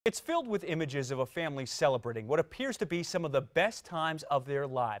It's filled with images of a family celebrating what appears to be some of the best times of their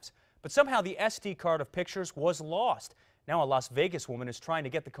lives. But somehow the SD card of pictures was lost. Now a Las Vegas woman is trying to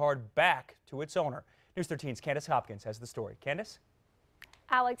get the card back to its owner. News 13's Candace Hopkins has the story. Candace?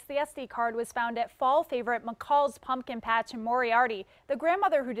 Alex, the SD card was found at fall favorite McCall's pumpkin patch in Moriarty. The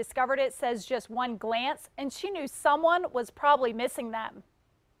grandmother who discovered it says just one glance and she knew someone was probably missing them.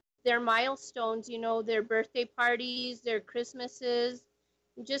 Their milestones, their birthday parties, their Christmases,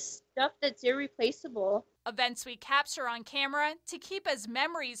 just stuff that's irreplaceable. Events we capture on camera to keep as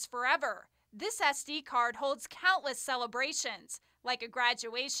memories forever. This SD card holds countless celebrations, like a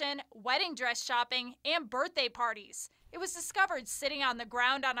graduation, wedding dress shopping, and birthday parties. It was discovered sitting on the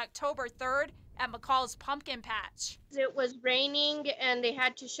ground on October 3rd at McCall's pumpkin patch. It was raining and they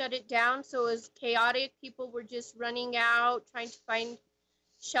had to shut it down, so it was chaotic. People were just running out, trying to find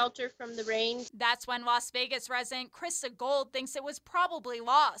shelter from the rain. That's when Las Vegas resident Krista Gold thinks it was probably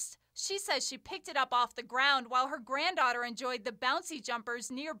lost. She says she picked it up off the ground while her granddaughter enjoyed the bouncy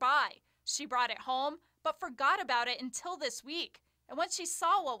jumpers nearby. She brought it home, but forgot about it until this week. And when she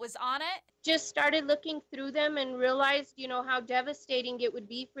saw what was on it, just started looking through them and realized, how devastating it would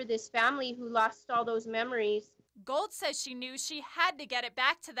be for this family who lost all those memories. Gold says she knew she had to get it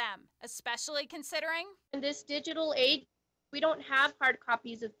back to them, especially considering in this digital age, we don't have hard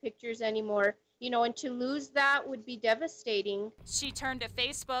copies of pictures anymore, and to lose that would be devastating. She turned to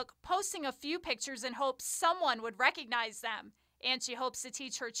Facebook, posting a few pictures in hopes someone would recognize them. And she hopes to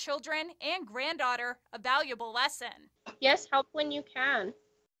teach her children and granddaughter a valuable lesson. Yes, help when you can.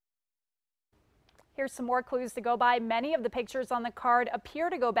 Here's some more clues to go by. Many of the pictures on the card appear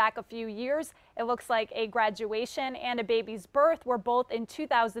to go back a few years. It looks like a graduation and a baby's birth were both in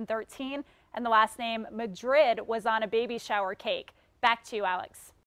 2013, and the last name Madrid was on a baby shower cake. Back to you, Alex.